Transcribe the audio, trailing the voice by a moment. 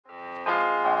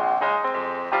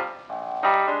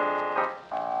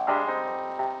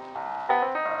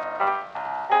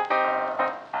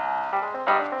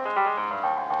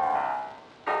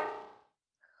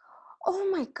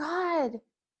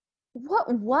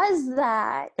was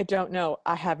that? I don't know.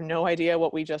 I have no idea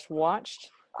what we just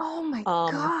watched. Oh my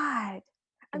God.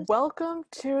 Welcome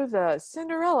to the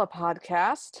Cinderella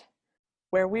podcast,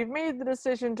 where we've made the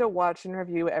decision to watch and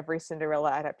review every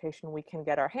Cinderella adaptation we can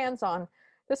get our hands on,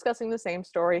 discussing the same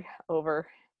story over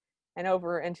and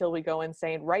over until we go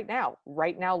insane. Right now,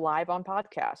 live on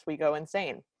podcast, we go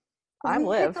insane. I'm We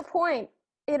Liv. hit the point.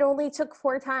 It only took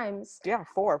 4 times. Yeah,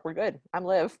 4. We're good. I'm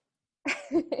Liv.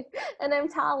 And I'm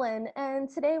Talon. And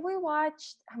today we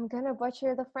watched, I'm going to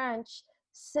butcher the French,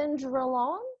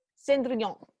 Cendrillon?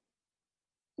 Cendrillon.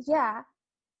 Yeah.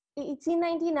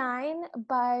 1899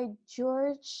 by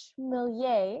Georges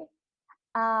Méliès.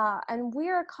 And we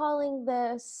are calling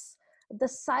this the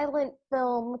silent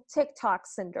film TikTok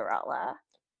Cinderella.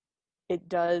 It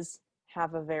does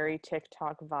have a very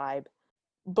TikTok vibe.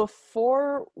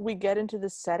 Before we get into the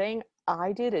setting,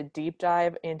 I did a deep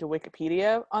dive into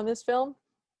Wikipedia on this film.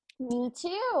 Me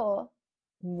too.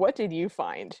 What did you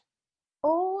find?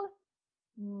 Oh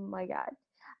my God.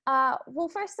 Well,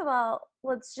 first of all,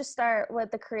 let's just start with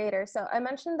the creator. So I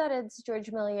mentioned that it's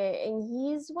Georges Méliès, and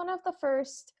he's one of the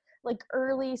first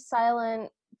early silent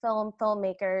film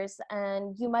filmmakers.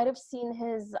 And you might have seen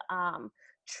his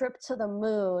Trip to the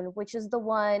Moon, which is the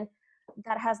one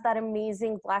that has that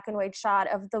amazing black and white shot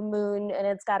of the moon, and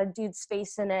it's got a dude's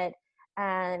face in it,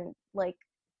 and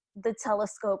the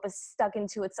telescope is stuck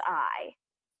into its eye.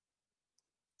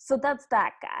 So that's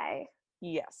that guy.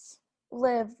 Yes.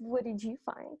 Liv, what did you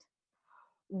find?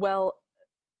 Well,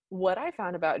 what I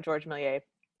found about Georges Méliès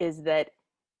is that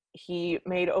he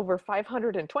made over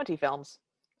 520 films.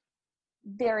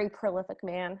 Very prolific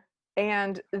man.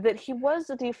 And that he was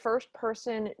the first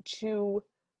person to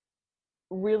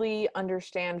really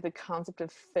understand the concept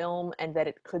of film and that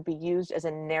it could be used as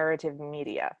a narrative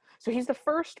media. So he's the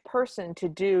first person to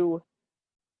do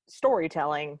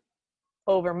storytelling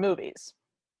over movies,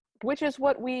 which is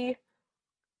what I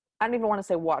don't even want to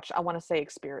say watched, I want to say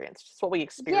experienced. It's what we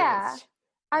experienced. Yeah.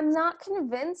 I'm not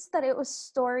convinced that it was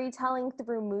storytelling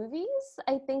through movies.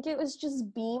 I think it was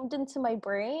just beamed into my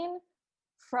brain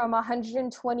from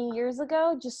 120 years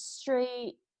ago, just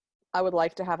straight. I would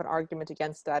like to have an argument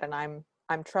against that, and I'm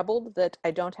troubled that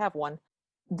I don't have one.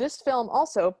 This film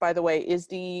also, by the way, is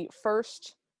the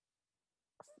first,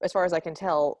 as far as I can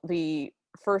tell, the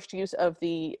first use of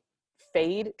the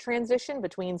fade transition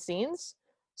between scenes.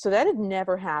 So that had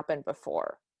never happened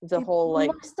before. It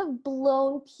must have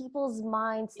blown people's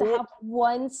minds to have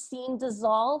one scene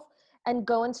dissolve and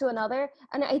go into another.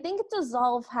 And I think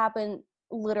dissolve happened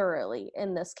literally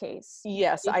in this case.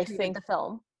 Yes, I think the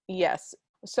film. Yes.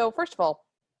 So first of all,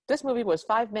 this movie was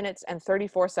 5 minutes and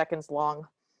 34 seconds long.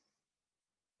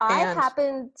 I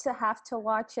happened to have to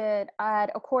watch it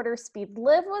at a quarter speed.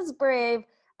 Liv was brave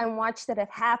and watched it at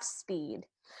half speed.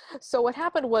 So what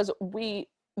happened was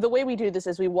the way we do this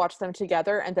is we watch them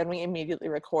together and then we immediately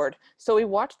record. So we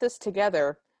watched this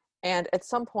together, and at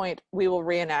some point we will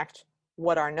reenact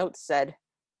what our notes said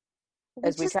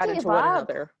as we chatted to one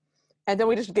another. And then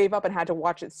we just gave up and had to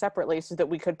watch it separately so that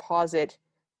we could pause it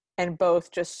and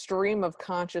both just stream of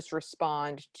conscious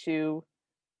respond to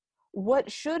what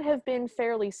should have been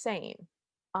fairly sane.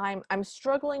 I'm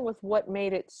struggling with what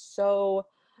made it so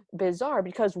bizarre,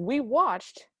 because we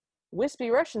watched Wispy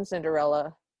Russian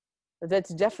Cinderella,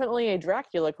 that's definitely a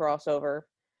Dracula crossover,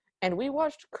 and we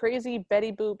watched crazy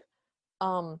Betty Boop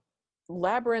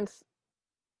Labyrinth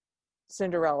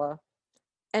Cinderella,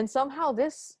 and somehow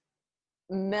this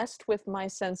messed with my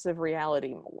sense of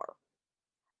reality more.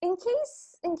 In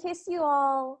case you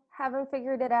all haven't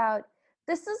figured it out,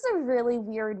 this is a really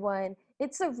weird one.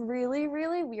 It's a really,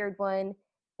 really weird one,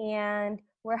 and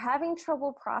we're having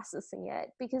trouble processing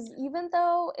it, because even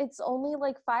though it's only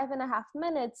 5.5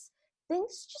 minutes,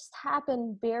 things just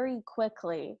happen very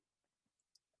quickly.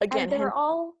 Again, and they're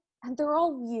all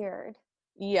weird.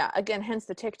 Yeah, again, hence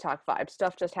the TikTok vibe.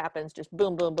 Stuff just happens, just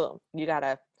boom, boom, boom. You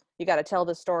gotta tell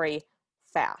the story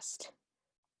fast.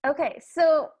 Okay,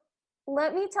 so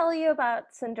let me tell you about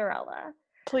Cinderella.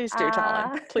 Please do,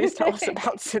 Talon. Please tell us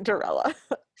about Cinderella.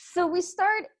 So we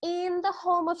start in the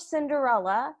home of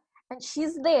Cinderella, and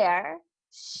she's there.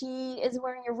 She is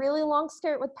wearing a really long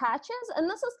skirt with patches, and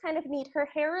this is kind of neat. Her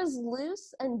hair is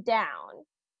loose and down.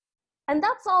 And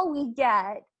that's all we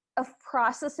get of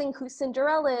processing who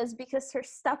Cinderella is, because her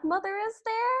stepmother is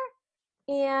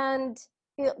there, and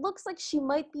it looks like she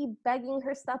might be begging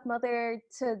her stepmother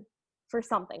for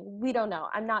something. We don't know.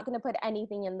 I'm not going to put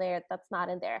anything in there that's not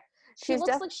in there. She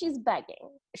looks like she's begging.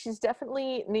 She's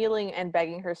definitely kneeling and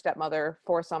begging her stepmother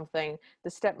for something. The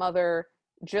stepmother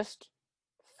just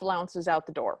flounces out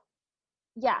the door.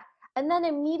 Yeah. And then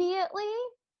immediately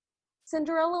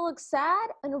Cinderella looks sad,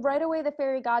 and right away the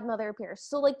fairy godmother appears.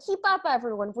 So, like, keep up,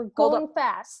 everyone. We're Hold going up.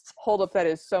 fast. Hold up. That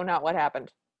is so not what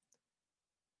happened.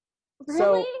 Really?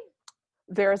 So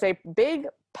there's a big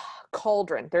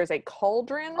cauldron. There's a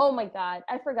cauldron Oh my god,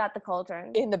 I forgot the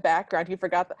cauldron. in the background. You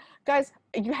forgot that. Guys,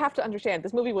 you have to understand,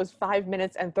 this movie was 5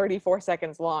 minutes and 34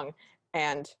 seconds long.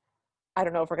 And I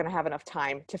don't know if we're going to have enough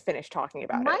time to finish talking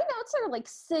about My it. notes are like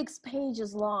 6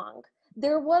 pages long.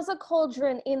 There was a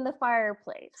cauldron in the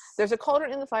fireplace. There's a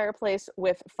cauldron in the fireplace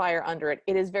with fire under it.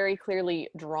 It is very clearly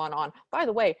drawn on. By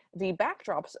the way, the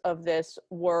backdrops of this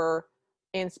were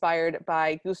inspired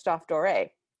by Gustave Doré,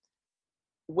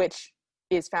 which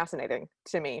is fascinating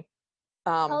to me.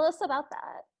 Tell us about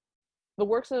that. The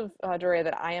works of Doré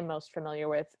that I am most familiar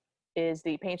with is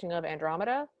the painting of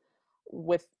Andromeda,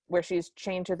 with where she's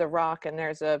chained to the rock and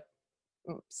there's a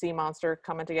sea monster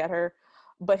coming to get her.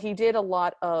 But he did a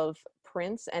lot of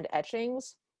prints and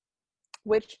etchings,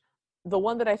 which the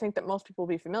one that I think that most people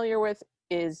will be familiar with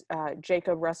is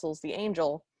Jacob wrestles the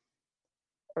angel,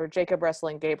 or Jacob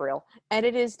wrestling Gabriel. And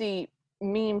it is the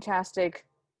meme-tastic,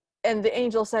 and the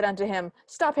angel said unto him,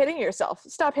 stop hitting yourself,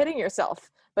 stop hitting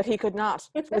yourself. But he could not,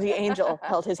 for the angel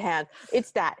held his hand.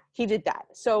 It's that. He did that.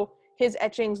 So his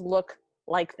etchings look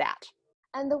like that.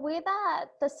 And the way that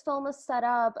this film is set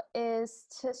up is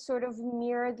to sort of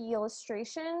mirror the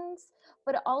illustrations,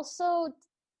 but also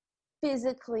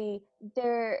physically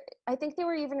I think they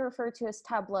were even referred to as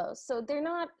tableaus. So they're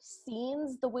not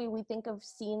scenes the way we think of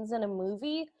scenes in a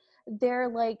movie. They're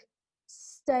like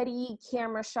steady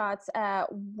camera shots at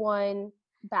one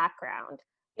background,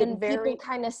 and people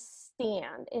kind of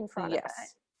stand in front of it.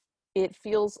 Yes, it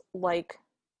feels like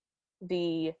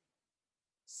the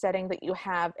setting that you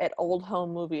have at old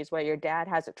home movies where your dad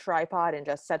has a tripod and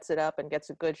just sets it up and gets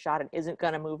a good shot and isn't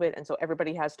going to move it, and so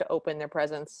everybody has to open their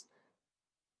presents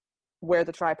where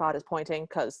the tripod is pointing,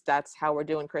 because that's how we're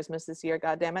doing Christmas this year,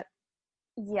 god damn it.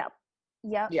 Yep.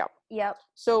 Yep. Yeah. Yep.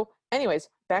 So anyways,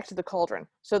 back to the cauldron.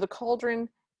 So the cauldron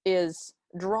is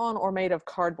drawn or made of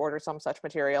cardboard or some such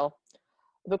material.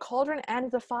 The cauldron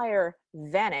and the fire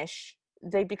vanish.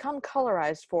 They become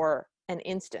colorized for an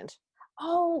instant.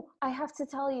 Oh, I have to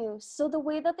tell you. So the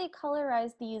way that they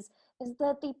colorize these is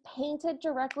that they painted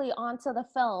directly onto the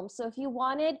film. So if you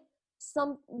wanted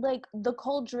some like the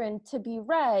cauldron to be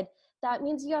red, that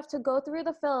means you have to go through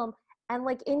the film and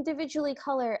like individually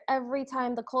color every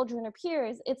time the cauldron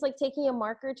appears. It's like taking a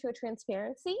marker to a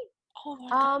transparency. Oh my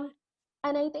God.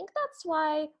 And I think that's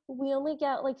why we only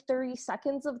get like 30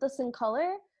 seconds of this in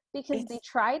color, because they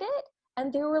tried it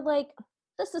and they were like,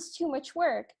 this is too much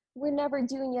work. We're never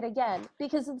doing it again,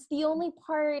 because it's the only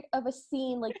part of a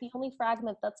scene, like the only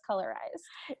fragment that's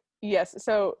colorized. Yes,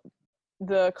 so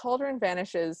the cauldron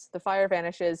vanishes, the fire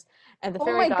vanishes, and the Oh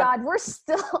fairy my god... God, we're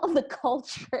still on the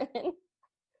cauldron.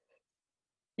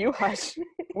 You hush.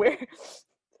 Where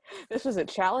this was a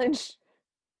challenge.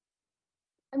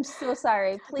 I'm so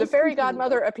sorry. Please The fairy continue.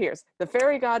 godmother appears. The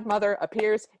fairy godmother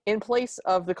appears in place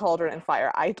of the cauldron and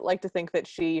fire. I like to think that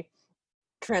she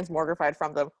transmogrified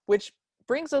from them, which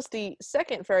brings us the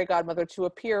second fairy godmother to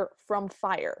appear from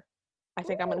fire. I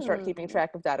think I'm going to start keeping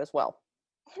track of that as well.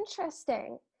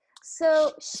 Interesting.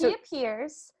 So she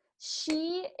appears.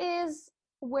 She is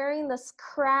wearing this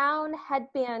crown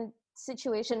headband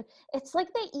situation. It's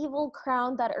like the evil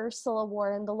crown that Ursula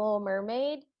wore in The Little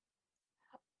Mermaid.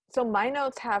 So my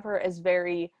notes have her as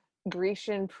very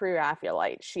Grecian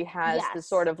pre-Raphaelite. She has this Yes.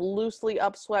 sort of loosely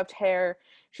upswept hair.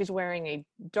 She's wearing a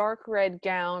dark red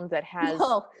gown that has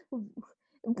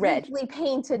red, briefly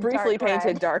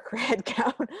painted dark red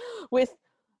gown with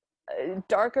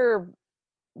darker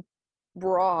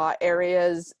bra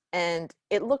areas, and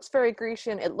it looks very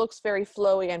Grecian. It looks very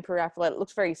flowy and pre-Raphaelite. It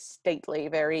looks very stately,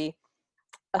 very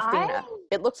Athena.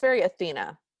 It looks very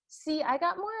Athena. See, I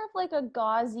got more of like a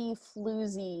gauzy,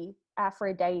 floozy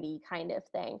Aphrodite kind of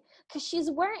thing, because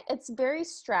she's wearing, it's very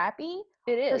strappy.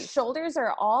 It is. Her shoulders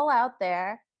are all out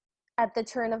there at the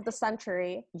turn of the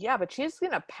century. Yeah, but she's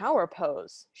in a power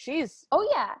pose. She's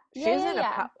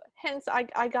hence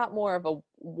I got more of a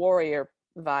warrior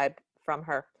vibe from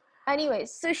her.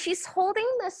 Anyways, so she's holding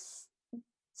this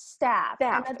staff.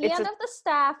 And at the end of the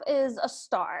staff is a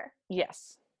star.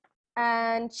 Yes.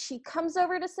 And she comes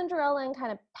over to Cinderella and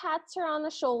kind of pats her on the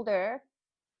shoulder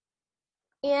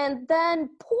and then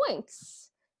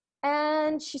points.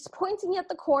 And she's pointing at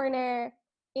the corner.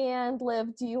 And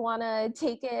Liv, do you want to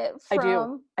take it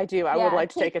from... I do. I would like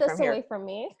to take it from here. Away from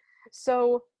me.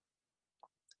 So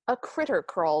a critter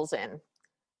crawls in.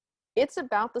 It's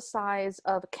about the size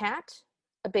of a cat,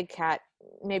 a big cat,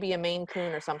 maybe a Maine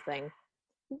Coon or something.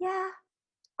 Yeah.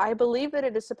 I believe that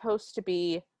it is supposed to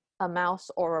be a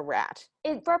mouse or a rat?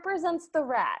 It represents the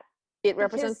rat. It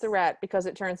represents the Because rat because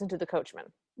it turns into the coachman.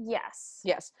 yes.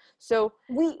 Yes. So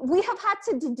We have had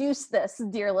to deduce this,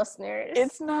 dear listeners.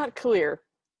 it's not clear.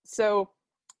 So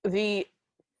the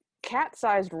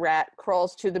cat-sized rat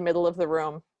crawls to the middle of the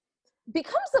room,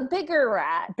 becomes a bigger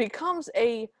rat. becomes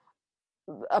a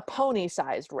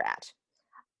pony-sized rat.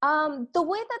 The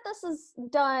way that this is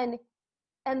done,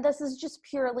 and this is just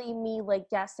purely me like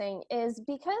guessing, is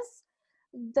because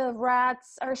the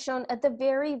rats are shown at the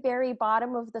very, very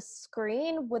bottom of the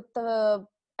screen, with the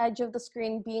edge of the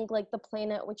screen being like the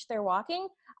plane at which they're walking.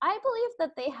 I believe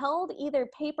that they held either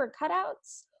paper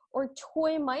cutouts or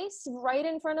toy mice right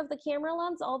in front of the camera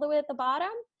lens all the way at the bottom,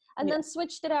 and then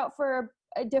switched it out for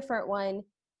a different one.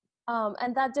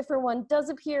 And that different one does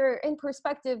appear in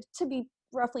perspective to be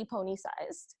roughly pony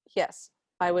sized. Yes,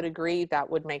 I would agree. That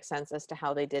would make sense as to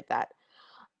how they did that.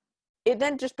 It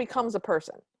then just becomes a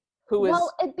person who is...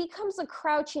 Well, it becomes a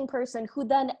crouching person who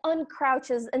then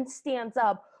uncrouches and stands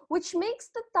up, which makes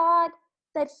the thought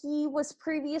that he was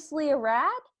previously a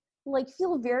rat like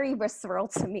feel very visceral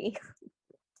to me.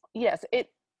 Yes, it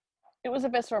was a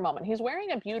visceral moment. He's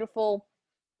wearing a beautiful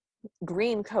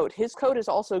green coat. His coat is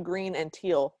also green and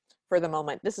teal for the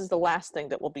moment. This is the last thing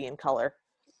that will be in color.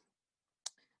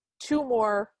 2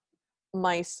 more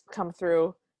mice come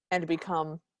through and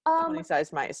become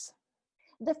pony-sized mice.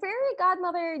 The fairy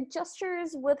godmother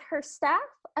gestures with her staff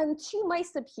and 2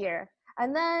 mice appear,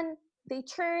 and then they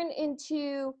turn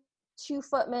into 2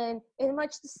 footmen in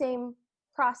much the same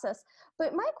process.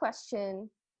 But my question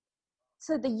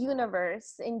to the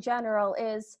universe in general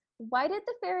is, why did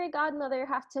the fairy godmother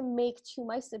have to make 2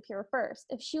 mice appear first?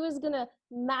 If she was gonna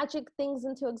magic things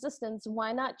into existence,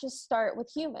 why not just start with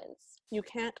humans? You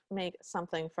can't make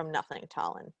something from nothing,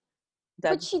 Talon.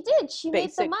 But she did. She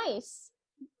made the mice.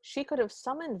 She could have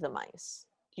summoned the mice.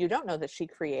 You don't know that she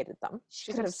created them.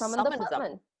 She could have summoned the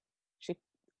footmen. She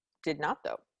did not,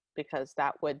 though, because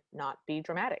that would not be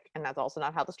dramatic, and that's also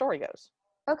not how the story goes.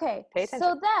 Okay, Pay attention.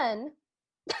 so then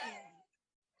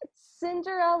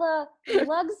Cinderella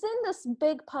lugs in this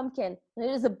big pumpkin. It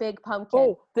is a big pumpkin.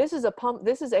 Oh, this is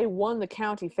a won the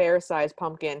county fair size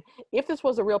pumpkin. If this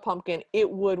was a real pumpkin, it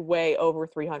would weigh over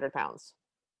 300 pounds.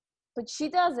 But she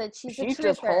does it. She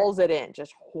just hauls it in,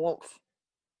 just whoomph.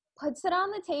 Puts it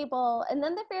on the table, and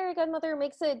then the fairy godmother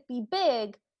makes it be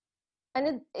big,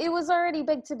 and it was already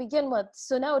big to begin with,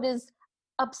 so now it is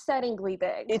upsettingly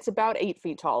big. It's about 8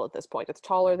 feet tall at this point. It's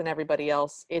taller than everybody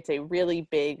else. It's a really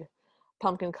big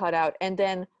pumpkin cutout, and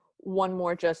then one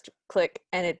more just click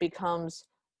and it becomes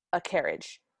a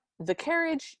carriage. The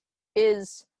carriage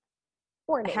is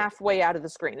ornate. Halfway out of the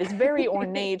screen. It's very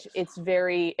ornate. It's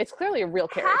clearly a real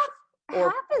carriage.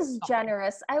 Half is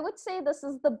generous. I would say this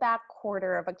is the back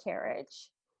quarter of a carriage.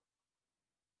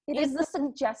 It is the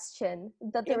suggestion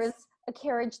that there is a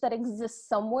carriage that exists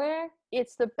somewhere.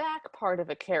 It's the back part of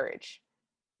a carriage.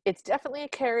 It's definitely a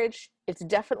carriage. It's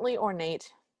definitely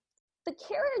ornate. The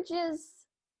carriage is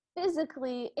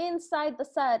physically inside the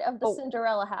set of the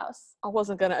Cinderella house. I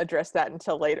wasn't going to address that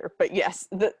until later, but yes,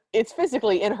 it's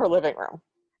physically in her living room.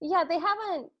 Yeah, they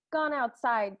haven't gone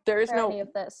outside there is for any of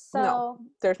this. So no,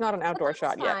 there's not an outdoor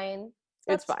shot yet.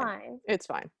 It's fine. It's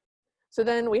fine. So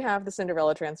then we have the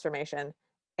Cinderella transformation,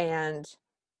 and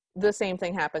the same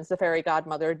thing happens. The fairy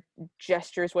godmother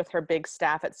gestures with her big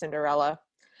staff at Cinderella,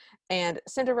 and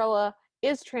Cinderella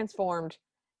is transformed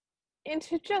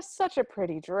into just such a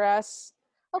pretty dress.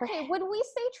 Okay, when we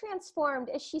say transformed,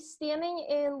 is she standing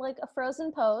in like a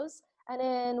frozen pose, and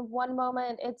in one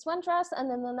moment it's one dress, and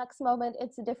then the next moment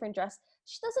it's a different dress?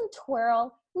 She doesn't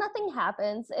twirl, nothing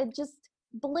happens, it just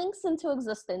blinks into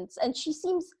existence, and she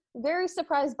seems very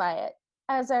surprised by it,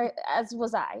 as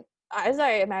was I. As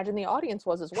I imagine the audience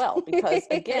was as well, because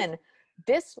again,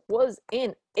 this was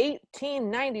in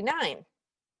 1899.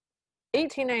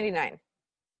 1899.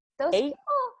 Those people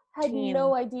had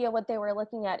no idea what they were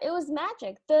looking at. It was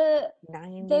magic. The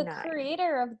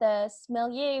creator of this,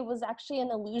 Méliès, was actually an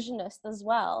illusionist as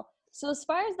well. So as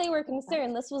far as they were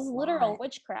concerned, this was literal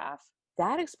witchcraft.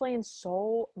 That explains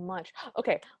so much.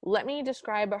 Okay, let me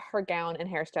describe her gown and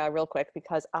hairstyle real quick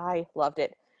because I loved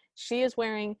it. She is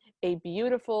wearing a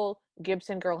beautiful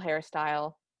Gibson girl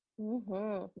hairstyle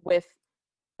with,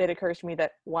 it occurs to me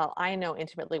that while I know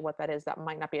intimately what that is, that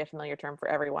might not be a familiar term for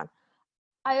everyone.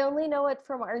 I only know it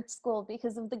from art school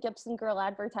because of the Gibson girl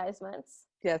advertisements.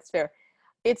 Yeah, that's fair.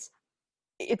 It's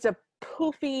a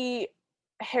poofy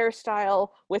hairstyle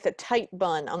with a tight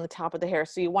bun on the top of the hair.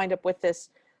 So you wind up with this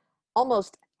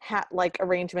almost hat-like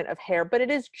arrangement of hair, but it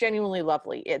is genuinely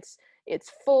lovely. It's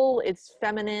full, it's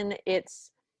feminine,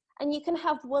 and you can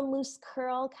have one loose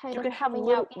curl kind of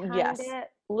coming out behind it.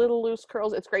 little loose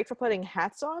curls. It's great for putting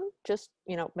hats on, just,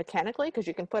 mechanically, because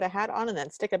you can put a hat on and then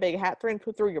stick a big hat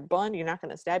through your bun. You're not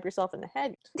going to stab yourself in the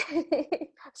head.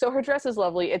 So her dress is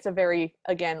lovely. It's a very,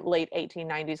 again, late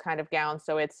 1890s kind of gown.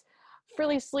 So it's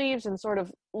frilly sleeves and sort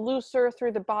of looser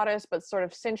through the bodice, but sort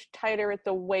of cinched tighter at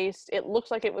the waist. It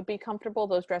looks like it would be comfortable.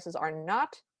 Those dresses are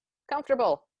not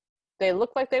comfortable. They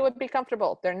look like they would be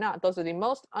comfortable. They're not. Those are the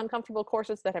most uncomfortable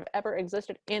corsets that have ever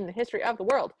existed in the history of the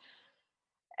world.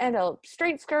 And a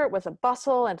straight skirt with a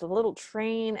bustle and a little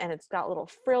train, and it's got little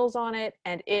frills on it,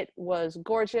 and it was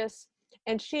gorgeous.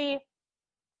 And she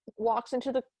walks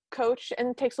into the coach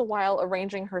and takes a while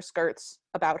arranging her skirts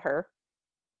about her,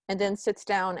 and then sits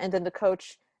down, and then the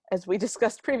coach, as we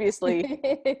discussed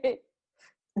previously,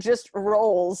 just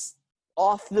rolls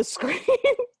off the screen.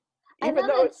 And then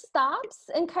it stops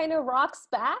and kind of rocks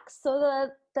back so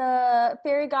that the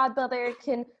fairy godmother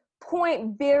can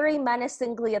point very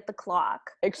menacingly at the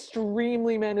clock.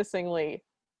 Extremely menacingly.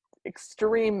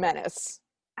 Extreme menace.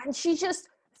 And she just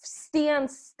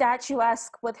stands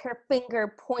statuesque with her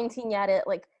finger pointing at it,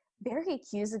 like, very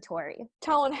accusatory.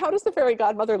 Talon, how does the fairy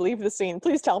godmother leave the scene?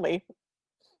 Please tell me.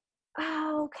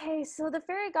 Oh, okay, so the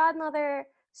fairy godmother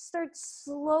starts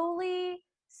slowly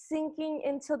sinking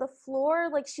into the floor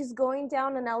like she's going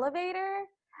down an elevator.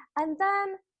 And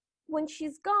then when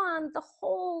she's gone, the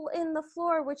hole in the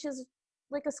floor, which is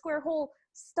like a square hole,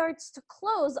 starts to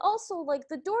close, also like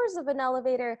the doors of an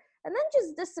elevator, and then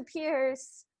just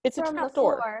disappears. It's a trap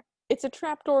door. It's a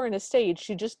trap door in a stage.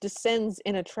 She just descends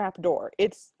in a trap door.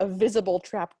 It's a visible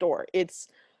trap door.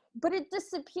 But it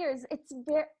disappears.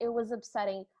 It was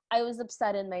upsetting. I was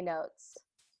upset in my notes.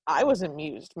 I was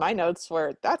amused. My notes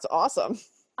were, that's awesome.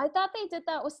 I thought they did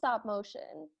that with stop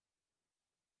motion.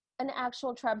 An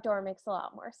actual trapdoor makes a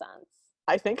lot more sense.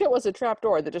 I think it was a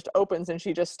trapdoor that just opens and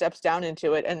she just steps down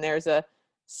into it and there's a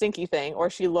sinky thing, or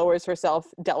she lowers herself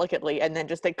delicately and then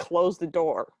just they close the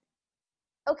door.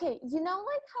 Okay,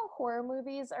 like how horror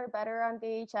movies are better on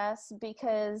VHS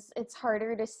because it's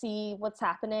harder to see what's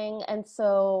happening, and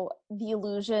so the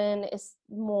illusion is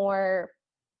more,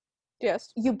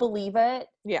 yes, you believe it.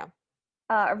 Yeah.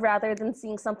 Rather than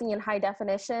seeing something in high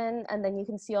definition and then you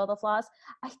can see all the flaws.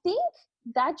 I think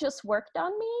that just worked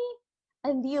on me,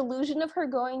 and the illusion of her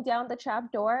going down the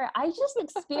trap door, I just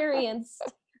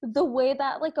experienced the way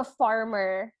that like a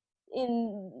farmer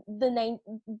in the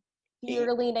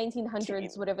early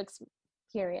 1900s would have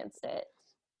experienced it.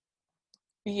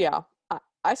 Yeah,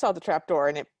 I saw the trap door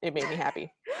and it made me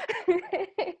happy.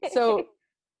 So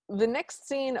the next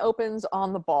scene opens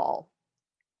on the ball.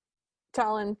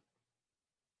 Talon,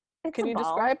 can you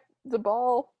describe the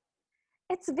ball?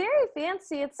 It's very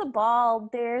fancy. It's a ball.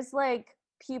 There's like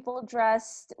people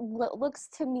dressed what looks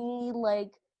to me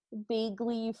like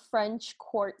vaguely French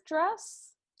court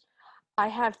dress. I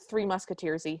have Three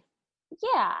Musketeers-y.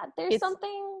 Yeah,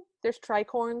 there's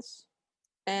tricorns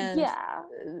and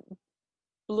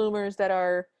bloomers that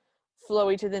are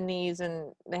flowy to the knees,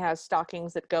 and they have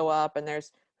stockings that go up, and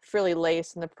there's frilly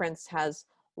lace, and the prince has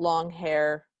long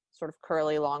hair, sort of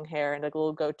curly long hair, and a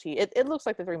little goatee. It looks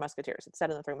like the Three Musketeers. It's set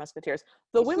in the Three Musketeers.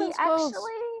 The women's clothes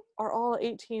are all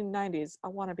 1890s, I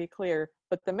want to be clear,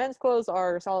 but the men's clothes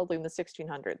are solidly in the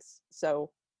 1600s.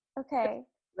 So okay,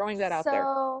 throwing that out there.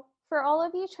 So for all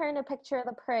of you trying to picture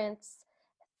the prince,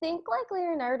 think like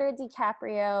Leonardo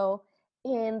DiCaprio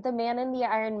in The Man in the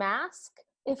Iron Mask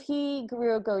if he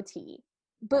grew a goatee,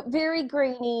 but very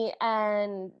grainy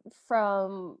and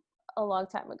from a long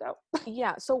time ago.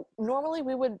 Yeah, so normally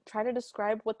we would try to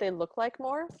describe what they look like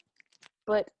more,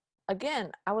 but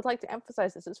again, I would like to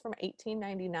emphasize this is from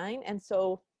 1899, and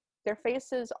so their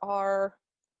faces are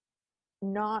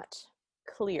not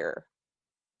clear.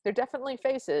 They're definitely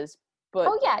faces, but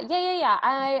oh yeah,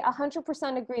 I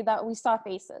 100% agree that we saw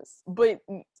faces, but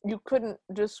you couldn't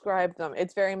describe them.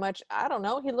 It's very much, I don't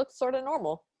know, he looks sort of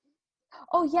normal.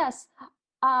 Oh yes,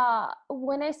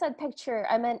 when I said picture,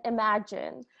 I meant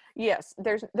imagine. Yes,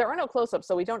 there are no close-ups,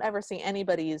 so we don't ever see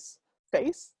anybody's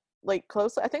face like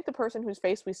close. I think the person whose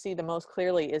face we see the most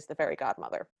clearly is the fairy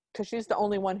godmother, because she's the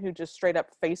only one who just straight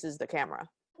up faces the camera.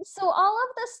 So all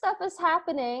of this stuff is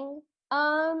happening,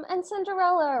 and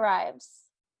Cinderella arrives.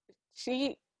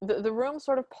 The room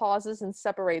sort of pauses and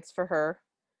separates for her.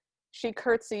 She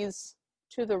curtsies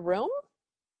to the room.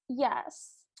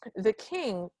 Yes. The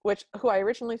king, who I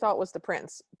originally thought was the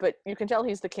prince, but you can tell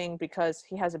he's the king because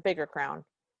he has a bigger crown.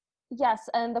 Yes,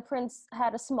 and the prince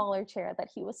had a smaller chair that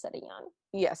he was sitting on.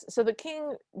 Yes, so the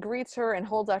king greets her and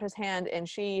holds out his hand, and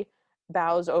she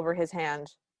bows over his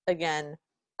hand again.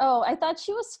 Oh, I thought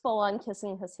she was full on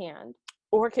kissing his hand.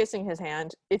 Or kissing his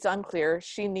hand. It's unclear.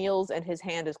 She kneels and his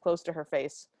hand is close to her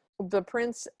face. the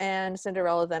prince and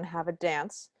Cinderella then have a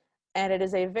dance, and it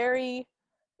is a very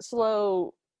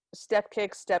slow step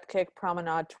kick,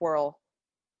 promenade, twirl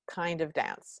kind of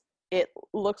dance. It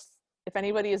looks, if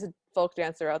anybody is a folk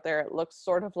dancer out there, it looks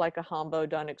sort of like a hambo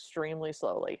done extremely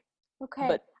slowly. Okay,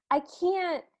 But I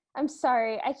can't, I'm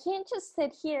sorry, I can't just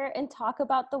sit here and talk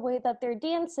about the way that they're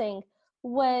dancing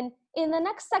when in the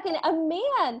next second a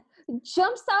man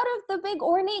jumps out of the big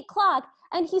ornate clock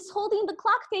and he's holding the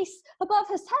clock face above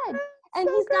his head and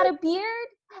so he's got good. a beard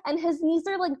and his knees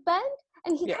are like bent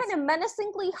and he Yes. kind of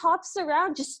menacingly hops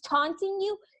around just taunting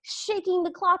you, shaking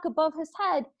the clock above his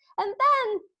head. And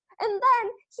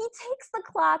then he takes the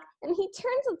clock and he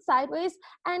turns it sideways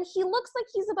and he looks like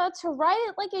he's about to ride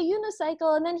it like a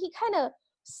unicycle, and then he kind of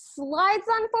slides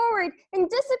on forward and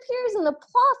disappears in a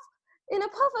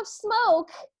puff of smoke.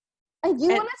 And you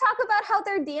And want to talk about how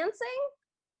they're dancing?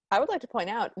 I would like to point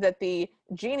out that the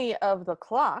genie of the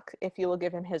clock, if you will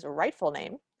give him his rightful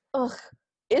name, Ugh,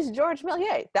 is George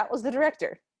Méliès. That was the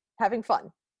director, having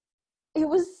fun. it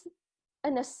was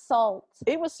an assault.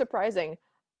 It was surprising.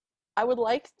 I would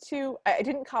like to, I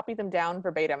didn't copy them down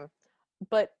verbatim,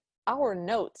 but our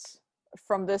notes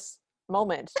from this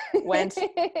moment went,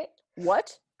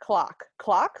 what? Clock.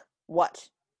 Clock? What?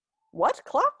 What?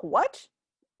 Clock? What?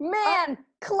 Man,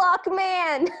 clock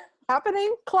man.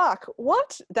 Happening? Clock.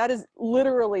 What? That is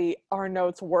literally our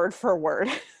notes word for word.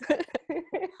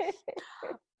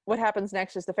 What happens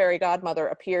next is the fairy godmother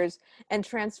appears and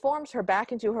transforms her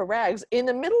back into her rags in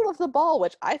the middle of the ball,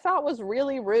 which I thought was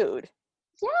really rude.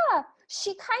 Yeah,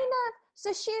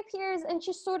 so she appears and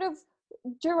she sort of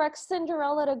directs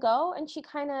Cinderella to go, and she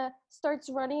kind of starts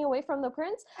running away from the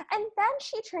prince, and then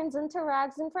she turns into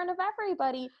rags in front of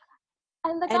everybody.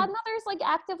 And the And godmother's like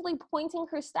actively pointing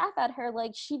her staff at her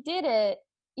like she did it,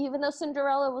 even though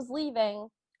Cinderella was leaving.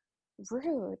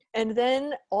 Rude. and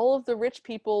then all of the rich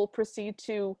people proceed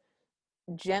to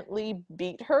gently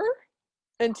beat her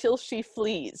until she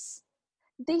flees.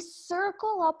 They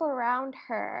circle up around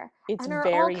her It's and are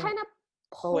all very, kind of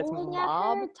oh, it's pulling at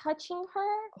mob. her, touching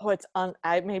her. Oh,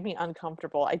 it made me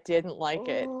uncomfortable. I didn't like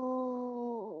it.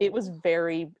 It was Oh.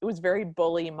 very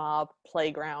bully mob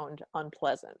playground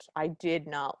unpleasant. I did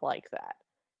not like that.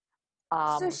 So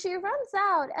Um, she runs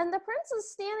out, and the prince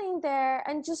is standing there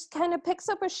and just kind of picks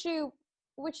up a shoe,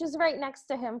 which is right next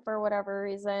to him for whatever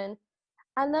reason,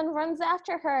 and then runs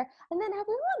after her. And then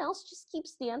everyone else just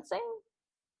keeps dancing.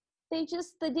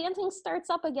 The dancing starts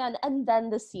up again, and then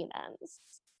the scene ends.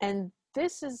 and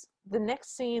this is the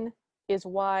next scene is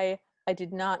why I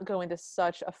did not go into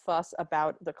such a fuss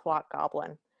about the clock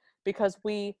goblin, because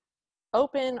we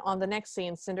open on the next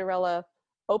scene. Cinderella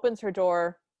opens her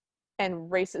door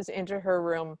and races into her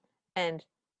room and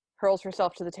hurls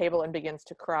herself to the table and begins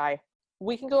to cry.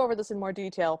 We can go over this in more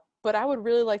detail, but I would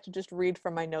really like to just read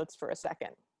from my notes for a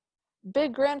second.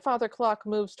 Big grandfather clock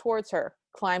moves towards her,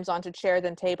 climbs onto chair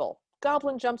then table.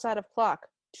 Goblin jumps out of clock.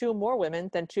 Two more women,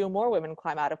 then two more women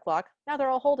climb out of clock. Now they're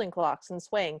all holding clocks and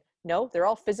swaying. No, they're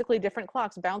all physically different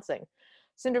clocks bouncing.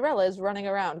 Cinderella is running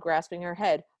around, grasping her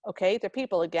head. Okay, they're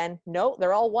people again. No,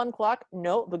 they're all one clock.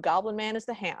 No, the goblin man is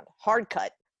the hand. Hard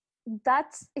cut.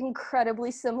 That's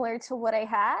incredibly similar to what I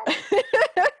had,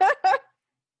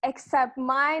 except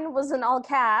mine was in all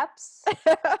caps.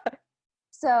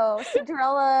 So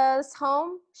Cinderella's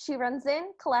home. She runs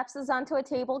in, collapses onto a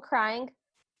table, crying,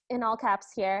 in all caps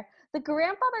here. The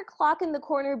grandfather clock in the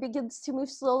corner begins to move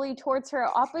slowly towards her,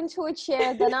 up into a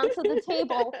chair, then onto the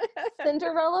table.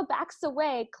 Cinderella backs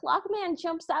away. Clockman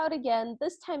jumps out again,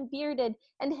 this time bearded,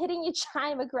 and hitting a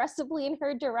chime aggressively in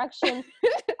her direction,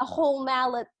 a whole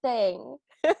mallet thing.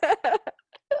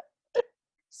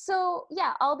 So,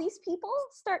 yeah, all these people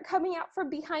start coming out from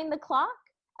behind the clock,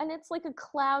 and it's like a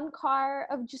clown car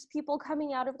of just people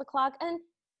coming out of the clock. And,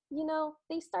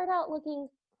 they start out looking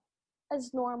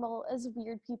as normal as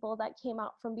weird people that came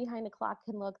out from behind a clock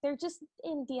can look. They're just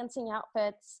in dancing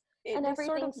outfits and They sort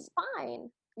of, everything's fine.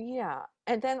 yeah.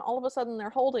 And then all of a sudden they're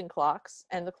holding clocks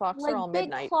and the clocks Like are all big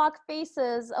midnight. clock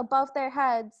faces above their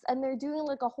heads, and they're doing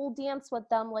like a whole dance with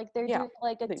them, like they're Yeah. doing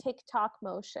like a TikTok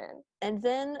motion. And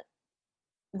then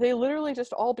they literally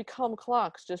just all become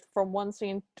clocks just from one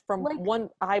scene, from Like one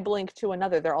eye blink to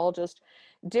another. They're all just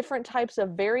different types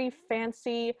of very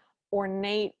fancy,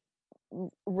 ornate,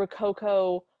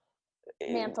 rococo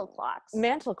mantle clocks.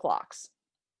 mantle clocks.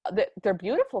 They're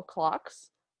beautiful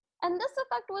clocks. And this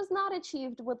effect was not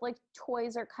achieved with like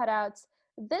toys or cutouts.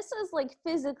 This is like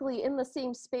physically in the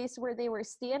same space where they were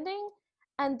standing,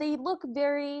 and they look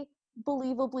very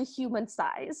believably human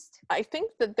sized. I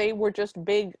think that they were just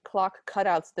big clock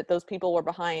cutouts that those people were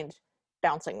behind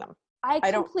bouncing them. I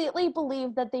I don't completely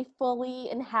believe that they fully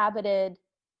inhabited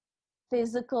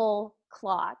physical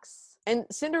clocks. And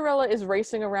Cinderella is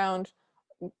racing around,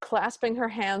 clasping her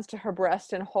hands to her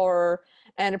breast in horror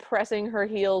and pressing her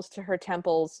heels to her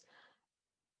temples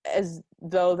as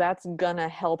though that's gonna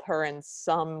help her in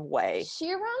some way.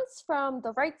 She runs from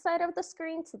the right side of the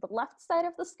screen to the left side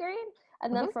of the screen,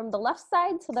 and then Mhm. from the left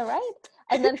side to the right,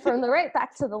 and then from the right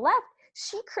back to the left.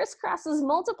 She crisscrosses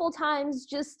multiple times,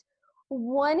 just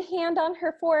one hand on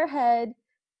her forehead,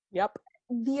 Yep.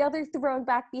 the other thrown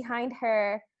back behind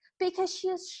her, because she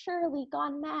has surely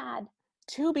gone mad.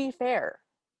 To be fair,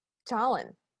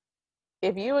 Talon,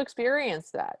 if you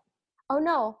experience that, Oh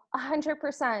no,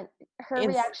 100%. Her in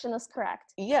reaction is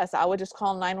correct. yes, I would just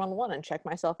call 911 and check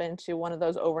myself into one of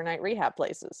those overnight rehab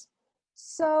places.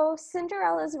 So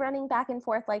Cinderella's running back and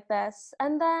forth like this,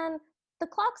 and then the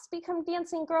clocks become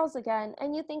dancing girls again,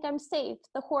 and you think I'm safe.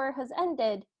 The horror has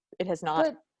ended. It has not.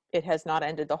 But It has not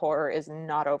ended. The horror is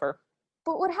not over.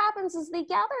 but what happens is they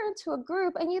gather into a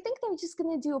group, and you think they're just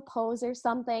gonna do a pose or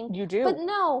something. You But do.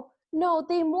 no,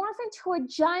 they morph into a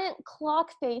giant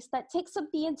clock face that takes up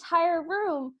the entire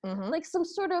room, Mm-hmm. like some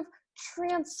sort of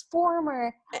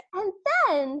transformer. And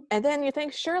then And then you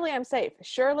think, surely I'm safe.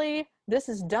 Surely this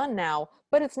is done now.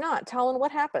 But it's not. Talon,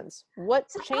 what happens? What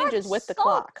to add changes with the salt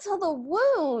clock? to the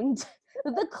wound,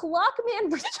 the clock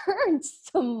man returns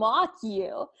to mock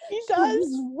you. He He's does.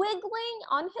 wiggling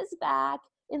on his back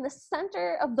in the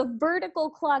center of the vertical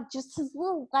clock, just his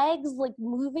little legs like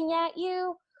moving at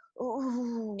you.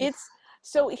 Ooh. It's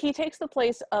so he takes the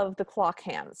place of the clock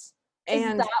hands. Is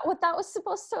And that what that was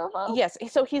supposed to evoke? yes,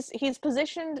 so he's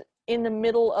positioned in the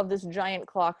middle of this giant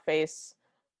clock face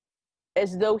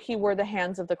as though he were the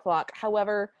hands of the clock.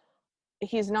 However,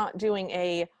 he's not doing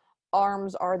a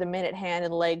arms are the minute hand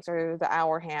and legs are the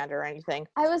hour hand or anything.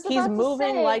 I was He's about to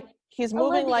moving say, like he's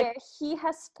moving like Olivia, he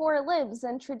has 4 limbs,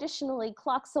 and traditionally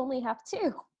clocks only have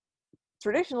 2.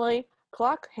 traditionally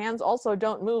clock hands also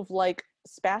don't move like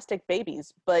spastic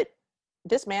babies, but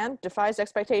this man defies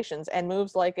expectations and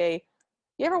moves like a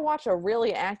you ever watch a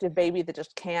really active baby that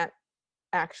just can't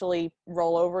actually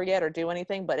roll over yet or do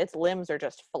anything, but its limbs are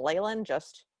just flailing,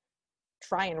 just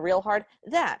trying real hard?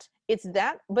 It's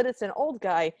that, but it's an old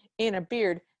guy in a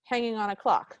beard hanging on a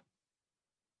clock.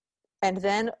 And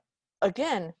then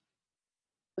again,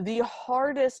 the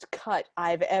hardest cut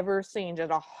I've ever seen,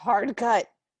 just a hard cut.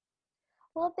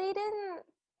 Well, they didn't.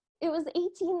 It was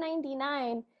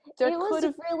 1899. There It could was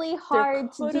have really there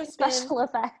hard to could do have been special there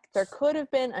effects. could have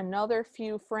been another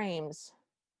few frames.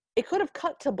 It could have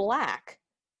cut to black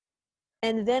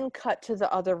and then cut to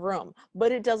the other room,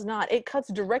 but it does not. It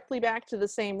cuts directly back to the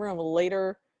same room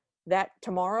later that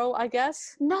tomorrow, I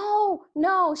guess. No,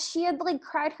 she had like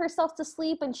cried herself to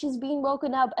sleep and she's being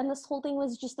woken up, and this whole thing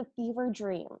was just a fever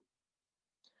dream.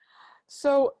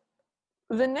 So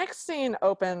the next scene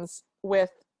opens with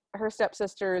her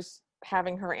stepsisters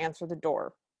having her answer the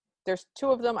door. There's 2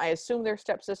 of them. I assume they're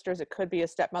stepsisters. It could be a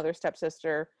stepmother,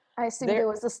 stepsister. I assumed There, it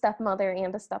was a stepmother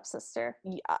and a stepsister.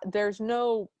 yeah, there's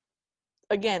no,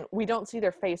 again, we don't see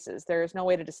their faces. There is no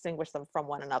way to distinguish them from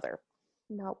one another.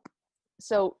 Nope.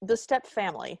 So the step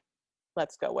family,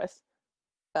 let's go with,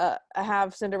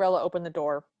 have Cinderella open the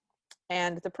door,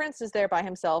 and the prince is there by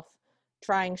himself,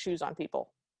 trying shoes on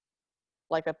people,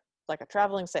 like a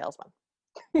traveling salesman.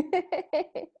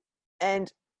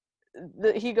 And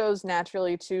he goes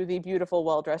naturally to the beautiful,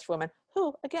 well-dressed women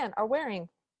who, again, are wearing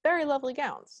very lovely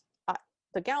gowns.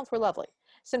 The gowns were lovely.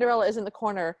 Cinderella is in the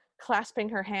corner, clasping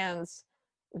her hands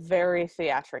very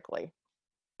theatrically.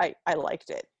 I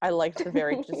liked it. I liked the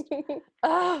very just,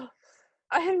 oh,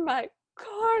 I'm in my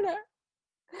corner.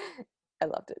 I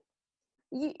loved it.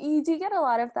 You do get a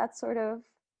lot of that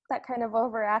kind of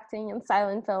overacting in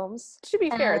silent films. To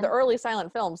be fair, the And early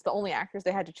silent films, the only actors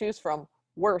they had to choose from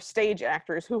were stage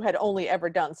actors who had only ever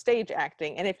done stage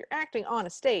acting. And if you're acting on a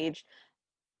stage,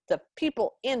 the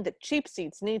people in the cheap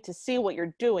seats need to see what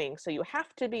you're doing. So you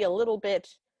have to be a little bit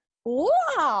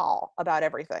wow about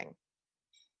everything.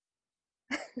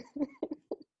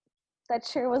 that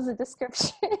sure was a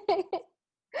description.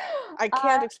 I uh,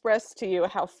 can't express to you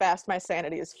how fast my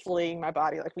sanity is fleeing my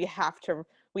body. Like we have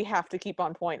to keep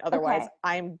on point. Otherwise, okay.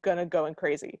 I'm gonna go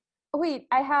crazy. Wait,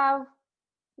 I have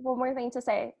one more thing to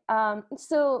say.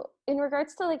 So in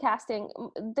regards to the casting,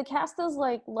 the cast is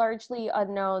like largely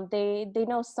unknown. They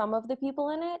know some of the people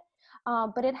in it,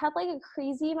 but it had like a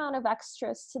crazy amount of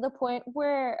extras to the point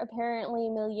where apparently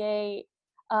Millier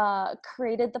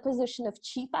created the position of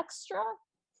chief extra,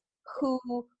 who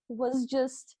was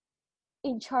just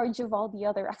in charge of all the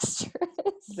other extras.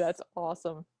 That's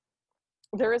awesome.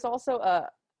 There is also a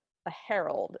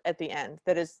herald at the end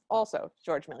that is also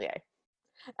George Millier.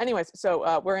 Anyways,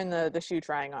 so we're in the shoe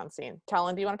trying on scene.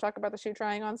 Talon, do you want to talk about the shoe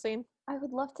trying on scene? I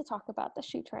would love to talk about the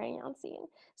shoe trying on scene.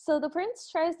 So the prince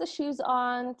tries the shoes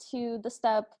on to the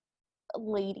step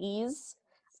ladies.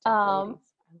 Step Um,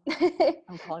 ladies.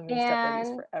 I'm calling them step ladies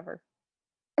and forever.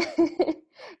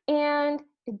 and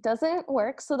it doesn't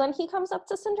work. So then he comes up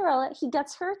to Cinderella. He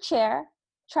gets her a chair,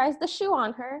 tries the shoe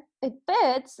on her. It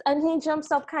fits, and he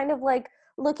jumps up, kind of like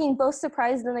looking both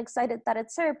surprised and excited that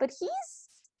it's her. But he's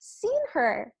seen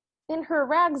her in her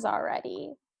rags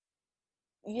already.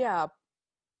 Yeah,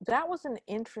 that was an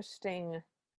interesting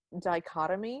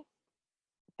dichotomy.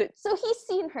 That So he's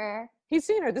seen her, he's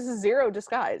seen her. This is zero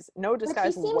disguise. No but he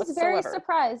disguise seems very whatsoever.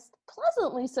 surprised,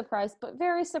 pleasantly surprised, but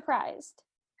very surprised.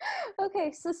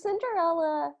 Okay, so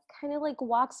Cinderella kind of like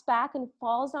walks back and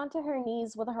falls onto her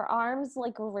knees with her arms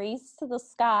like raised to the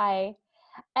sky.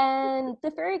 And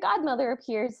the fairy godmother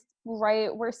appears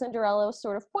right where Cinderella was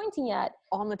sort of pointing at,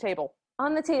 On the table.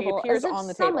 on the She table, appears as if on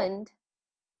the table. summoned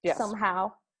Yes.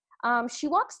 somehow. She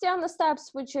walks down the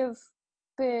steps, which have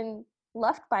been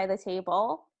left by the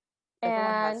table, Everyone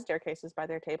has and staircases by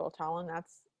their table, Talon.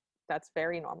 That's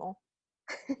very normal.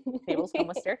 Tables come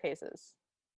with staircases.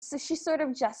 so she sort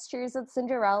of gestures at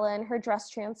Cinderella and her dress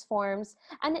transforms.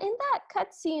 And in that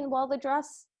cutscene, while the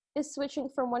dress is switching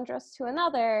from one dress to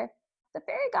another, the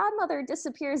fairy godmother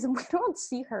disappears and we don't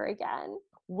see her again.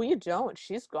 We don't.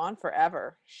 She's gone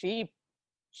forever. She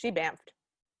bamfed.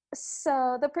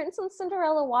 So the prince and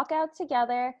Cinderella walk out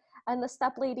together, and the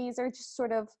step ladies are just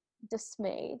sort of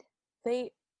dismayed.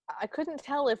 I couldn't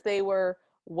tell if they were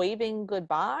waving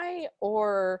goodbye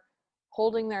or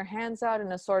holding their hands out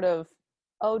in a sort of,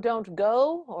 oh, don't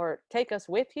go, or take us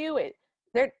with you.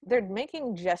 They're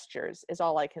making gestures is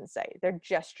all I can say. They're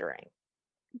gesturing.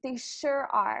 They sure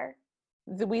are.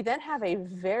 We then have a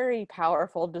very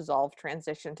powerful dissolve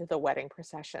transition to the wedding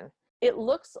procession. It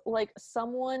looks like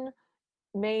someone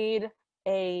made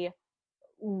a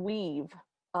weave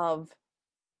of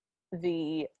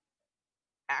the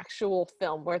actual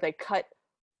film where they cut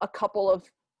a couple of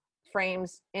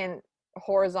frames in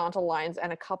horizontal lines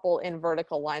and a couple in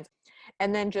vertical lines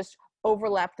and then just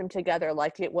overlapped them together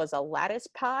like it was a lattice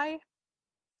pie,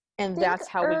 and Think that's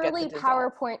how we get the early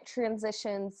dissolve. PowerPoint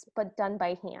transitions, but done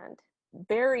by hand.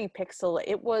 Very pixel.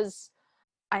 It was,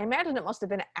 I imagine it must have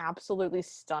been absolutely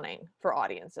stunning for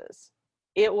audiences.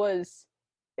 It was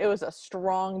a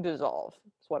strong dissolve.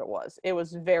 That's what it was. It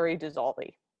was very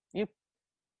dissolvey.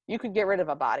 You could get rid of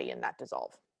a body in that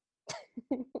dissolve.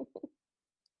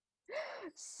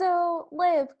 So,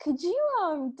 Liv, could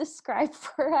you describe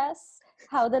for us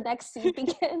how the next scene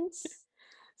begins?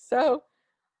 So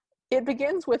it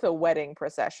begins with a wedding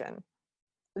procession.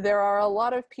 There are a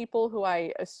lot of people who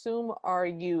I assume are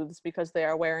youths because they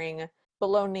are wearing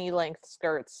below knee length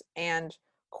skirts and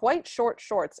quite short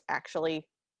shorts, actually,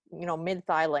 mid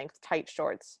thigh length tight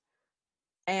shorts.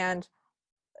 And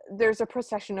there's a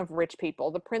procession of rich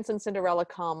people. The prince and Cinderella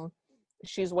come.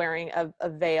 She's wearing a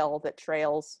veil that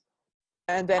trails.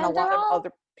 And then a And they're lot of all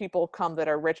other people come that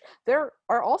are rich. There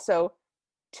are also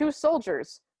two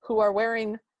soldiers who are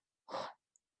wearing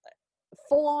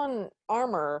full-on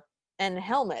armor and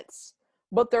helmets,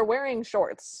 but they're wearing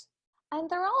shorts. and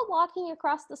they're all walking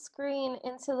across the screen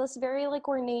into this very like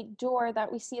ornate door that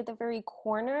we see at the very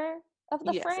corner of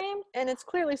the Yes, frame. and it's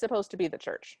clearly supposed to be the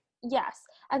church. Yes.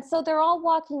 And so they're all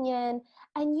walking in,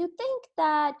 and you think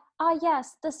that,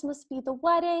 yes, this must be the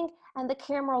wedding, and the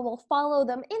camera will follow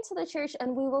them into the church,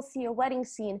 and we will see a wedding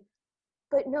scene.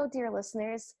 But no, dear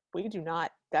listeners, We do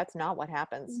not. That's not what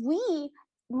happens. we,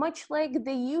 much like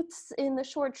the youths in the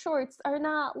short shorts, are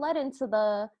not let into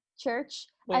the church,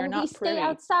 We are and we not stay privy.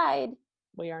 outside,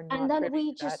 We are and not then privy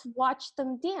we to that. just watch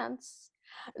them dance.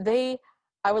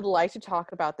 I would like to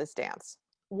talk about this dance.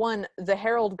 One, the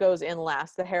herald goes in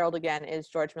last. The herald again is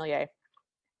George Millier,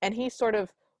 and he sort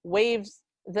of waves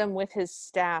them with his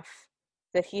staff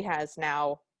that he has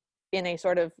now in a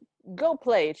sort of go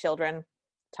play children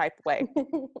type way.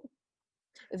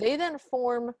 They then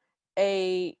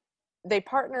they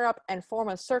partner up and form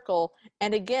a circle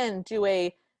and again do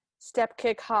a step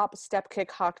kick hop,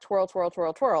 twirl, twirl,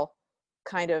 twirl, twirl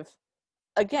kind of.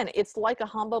 Again, it's like a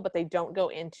humbo, but they don't go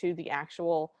into the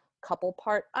actual couple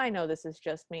part. I know this is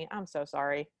just me. I'm so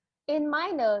sorry. In my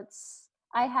notes,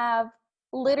 I have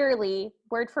literally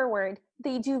word for word,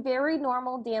 they do very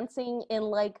normal dancing in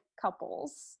like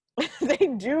couples. They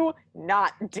do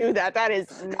not do that. That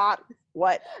is not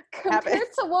what Compared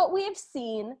happens. to what we have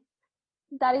seen,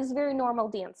 that is very normal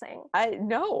dancing.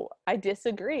 I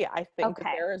disagree. I think that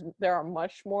Okay. there are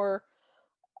much more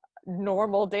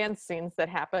normal dance scenes that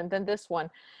happen than this one.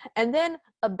 And then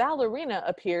a ballerina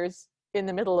appears in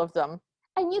the middle of them.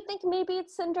 And you think maybe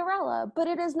it's Cinderella, but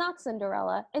it is not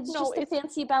Cinderella. It's No, just a it's,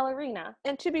 fancy ballerina.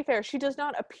 and to be fair, she does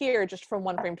not appear just from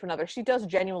one frame to another. She does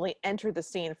genuinely enter the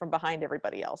scene from behind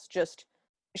everybody else. Just,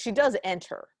 she does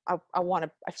enter. I feel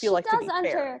She like, to does be fair,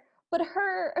 enter, but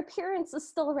her appearance is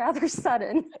still rather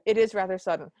sudden. it is rather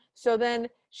sudden. So then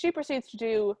she proceeds to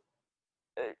do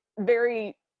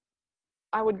very,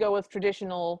 I would go with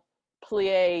traditional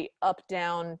plie up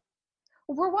down.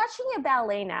 We're watching a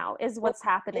ballet now, is Well, what's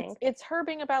happening. it's her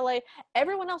being a ballet.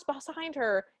 Everyone else behind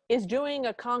her is doing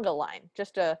a conga line,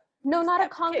 just a No, not a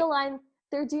step kick, conga line.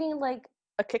 They're doing like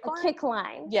a kick a line. kick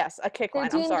line. Yes, a kick They're line.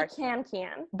 I'm doing the sorry,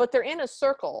 can. but they're in a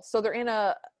circle, so they're in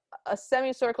a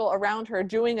semicircle around her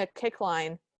doing a kick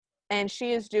line, and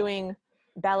she is doing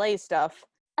ballet stuff.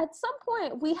 At some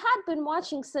point, we had been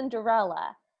watching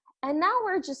Cinderella, and now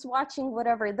we're just watching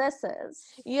whatever this is.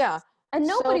 Yeah. And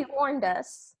nobody So warned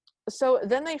us. so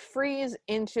then they freeze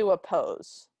into a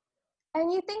pose.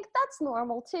 And you think that's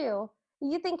normal too.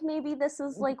 You think maybe this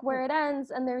is like where it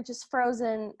ends and they're just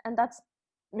frozen and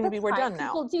Maybe that's we're fine. done now.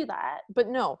 People do that. But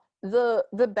no, the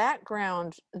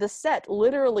background, the set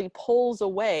literally pulls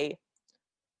away.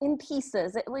 In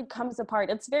pieces. It like comes apart.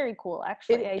 It's very cool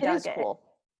actually. It I it is dug it. cool.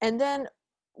 And then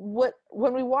when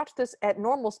we watch this at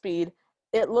normal speed,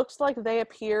 it looks like they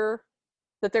appear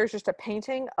that there's just a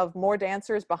painting of more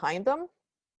dancers behind them,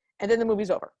 and then the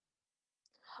movie's over.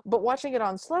 But watching it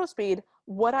on slow speed,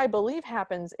 what I believe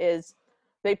happens is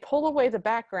they pull away the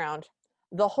background,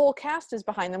 the whole cast is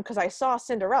behind them, because I saw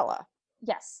Cinderella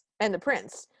Yes. and the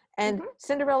prince, and Mm-hmm.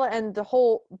 Cinderella and the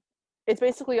whole, it's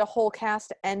basically a whole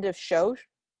cast end of show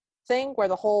thing where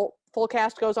the whole full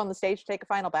cast goes on the stage to take a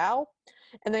final bow,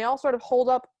 and they all sort of hold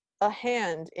up a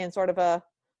hand in sort of a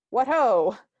what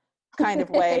ho kind of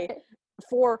way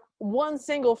for one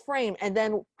single frame, and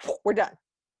then we're done.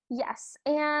 Yes.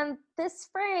 And this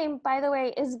frame, by the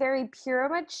way, is very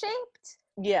pyramid shaped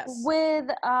Yes. with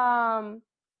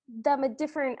them at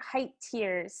different height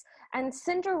tiers. And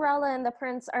Cinderella and the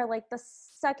prince are like the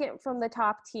second from the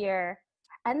top tier.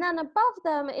 And then above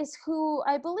them is who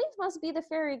I believe must be the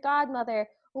fairy godmother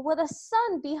with a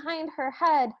sun behind her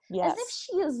head, as if Yes.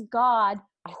 she is God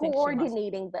I think she must.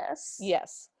 coordinating this.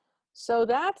 Yes. So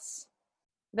that's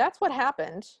what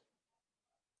happened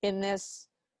in this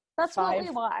That's what we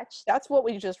five. watched. That's what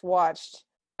we just watched.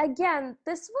 Again,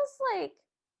 this was like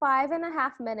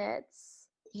 5.5 minutes.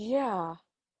 Yeah,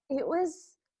 It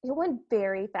went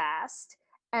very fast.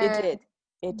 it And did.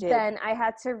 It did. then I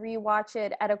had to rewatch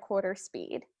it at a quarter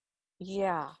speed.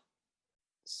 Yeah.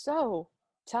 So,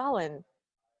 Talon,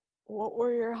 what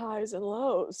were your highs and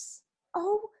lows?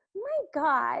 Oh my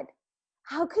God.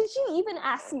 How could you even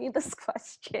ask me this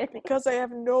question? Because I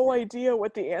have no idea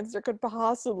what the answer could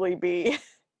possibly be.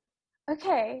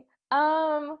 Okay.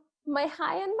 My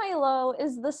high and my low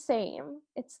is the same.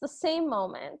 It's the same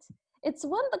moment. It's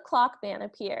when the clock man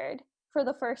appeared for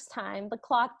the first time, the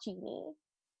clock genie.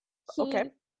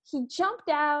 Okay. He jumped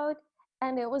out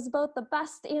and it was both the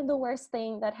best and the worst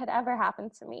thing that had ever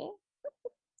happened to me.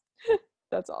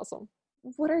 That's awesome.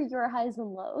 What are your highs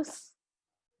and lows?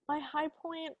 My high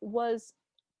point was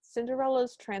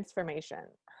Cinderella's transformation.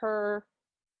 Her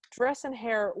dress and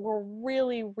hair were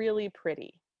really, really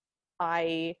pretty.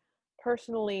 I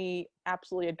personally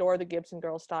absolutely adore the Gibson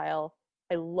Girl style.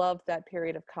 I love that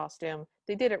period of costume.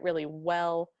 They did it really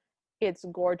well. It's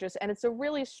gorgeous, and it's a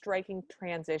really striking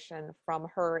transition from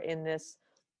her in this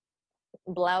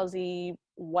blousy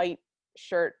white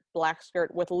shirt, black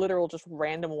skirt with literal just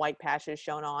random white patches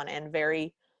shown on, and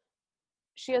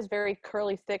she has very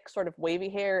curly, thick, sort of wavy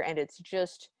hair, and it's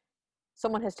just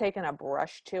someone has taken a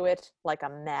brush to it like a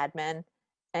madman,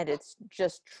 and it's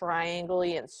just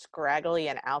triangly and scraggly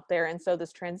and out there. And so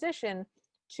this transition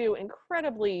to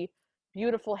incredibly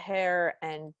beautiful hair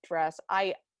and dress,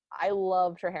 I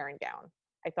loved her hair and gown.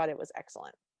 I thought it was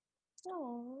excellent.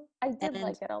 Oh, I did And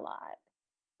like it a lot.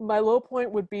 my low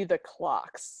point would be the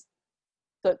clocks.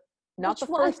 The not Which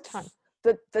the first ones?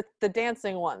 time. The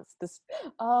dancing ones.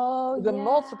 Oh, The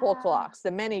multiple yeah. clocks, the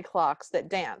many clocks that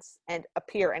dance and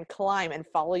appear and climb and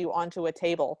follow you onto a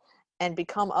table and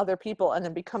become other people and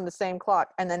then become the same clock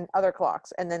and then other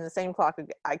clocks and then the same clock.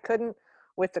 I couldn't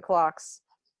with the clocks.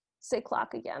 Say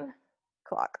clock again.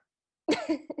 Clock.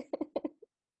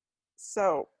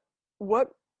 So, what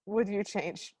would you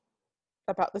change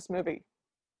about this movie?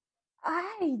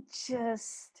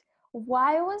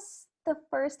 Why was the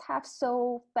first half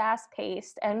so fast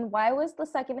paced and why was the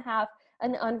second half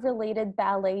an unrelated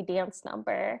ballet dance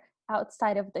number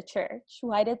outside of the church?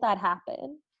 Why did that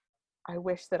happen? I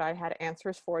wish that I had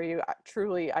answers for you.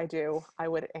 Truly, I do. I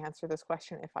would answer this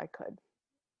question if I could.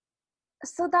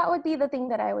 So that would be the thing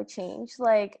that I would change.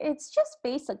 Like, it's just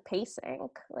basic pacing.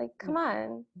 Like, Y- come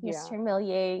on, Yeah. Mr.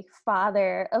 Millier,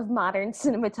 father of modern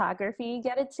cinematography,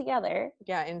 get it together.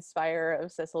 Yeah, Inspire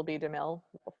of Cecil B. DeMille.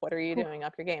 What are you doing?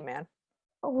 Up your game, man.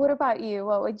 What about you?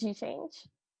 What would you change?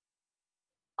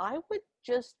 I would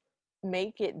just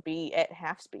make it be at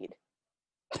half speed.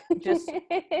 Just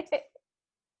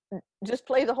just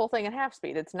play the whole thing at half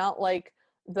speed. It's not like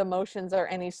the motions are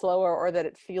any slower or that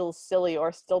it feels silly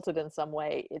or stilted in some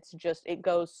way. It's just it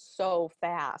goes so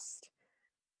fast.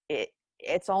 It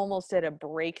it's almost at a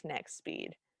breakneck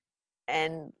speed.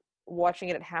 And watching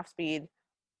it at half speed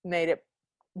made it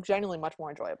genuinely much more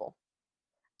enjoyable.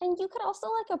 And you could also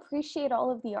like appreciate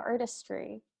all of the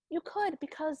artistry. You could,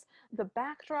 because the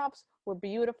backdrops were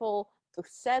beautiful, the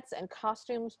sets and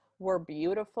costumes were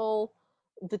beautiful,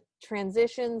 the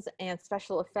transitions and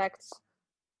special effects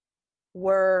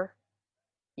were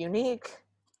unique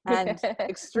and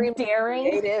extremely Daring.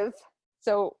 creative.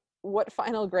 So, what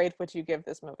final grade would you give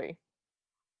this movie?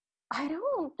 I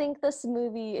don't think this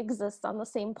movie exists on the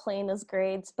same plane as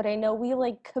grades, but I know we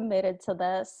like committed to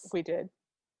this. We did.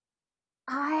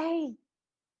 I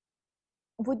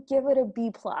would give it a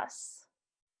B plus.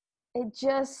 It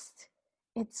just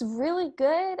it's really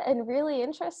good and really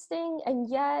interesting, and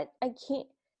yet I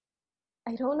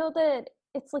don't know that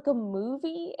it's like a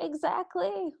movie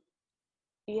exactly.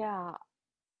 Yeah,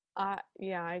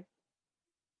 yeah,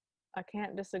 I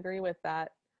can't disagree with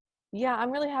that. Yeah,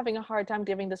 I'm really having a hard time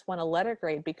giving this one a letter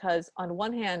grade because on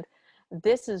one hand,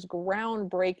 this is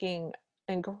groundbreaking,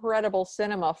 incredible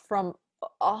cinema from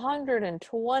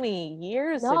 120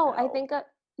 years No, I ago. think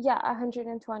yeah,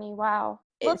 120. Wow.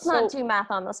 It's Let's not so do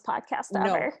math on this podcast no,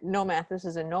 ever. no math. This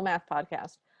is a no math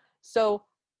podcast. So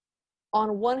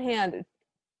on one hand,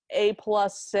 A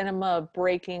plus cinema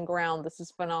breaking ground. This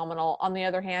is phenomenal. On the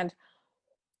other hand,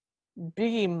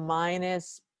 B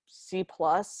minus C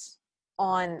plus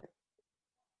on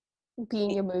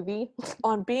Being a movie.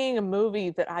 being a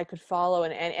movie that I could follow,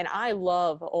 and I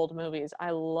love old movies. I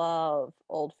love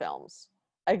old films.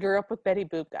 I grew up with Betty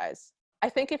Boop, guys. I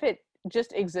think if it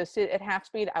just existed at half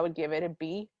speed, I would give it a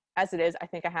B. As it is, I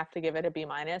think I have to give it a B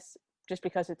minus just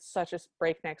because it's such a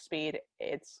breakneck speed.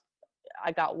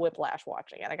 I got whiplash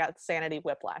watching it. I got sanity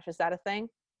whiplash. Is that a thing?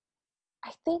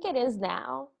 I think it is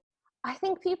now. I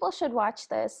think people should watch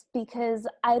this because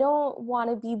I don't want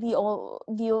to be the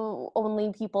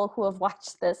only people who have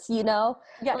watched this, you know?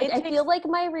 Yeah, Like it I feel takes like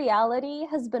my reality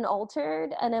has been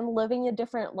altered and I'm living a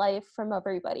different life from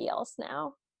everybody else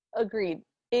now. agreed.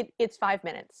 It's 5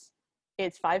 minutes.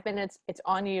 It's 5 minutes. It's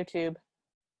on YouTube.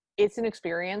 It's an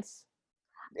experience.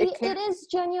 It It can't. is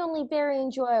genuinely very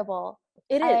enjoyable.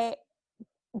 It is. I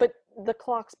But the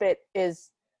clocks bit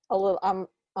is a little. I'm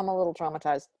a little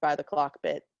traumatized by the clock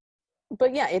bit.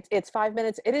 But yeah, it's 5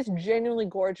 minutes. It is genuinely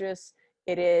gorgeous.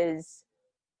 It is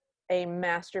a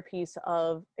masterpiece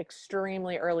of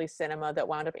extremely early cinema that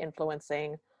wound up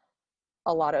influencing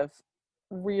a lot of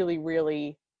really,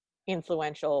 really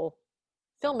influential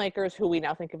filmmakers who we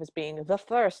now think of as being the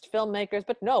first filmmakers.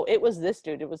 But no, it was this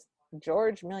dude. It was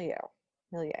Georges Méliès.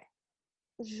 Méliès.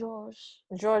 Georges.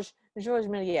 Georges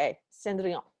Méliès.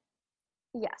 Cendrillon.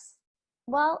 Yes.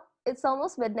 Well, it's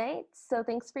almost midnight, so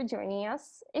thanks for joining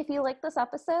us. If you like this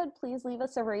episode, please leave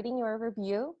us a rating or a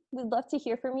review. We'd love to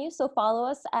hear from you, so follow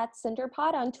us at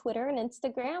CinderPod on Twitter and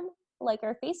Instagram, like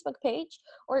our Facebook page,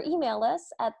 or email us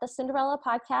at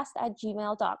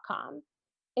thecinderellapodcast@gmail.com.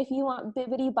 If you want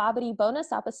bibbity bobbity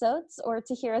bonus episodes or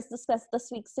to hear us discuss this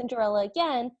week's Cinderella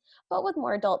again, but with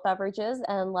more adult beverages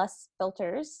and less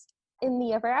filters, in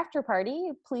the Ever After Party,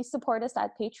 please support us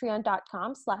at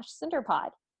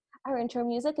patreon.com/cinderpod. Our intro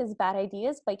music is Bad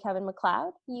Ideas by Kevin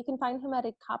MacLeod. You can find him at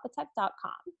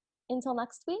incapitech.com. Until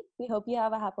next week, we hope you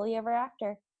have a happily ever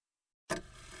after.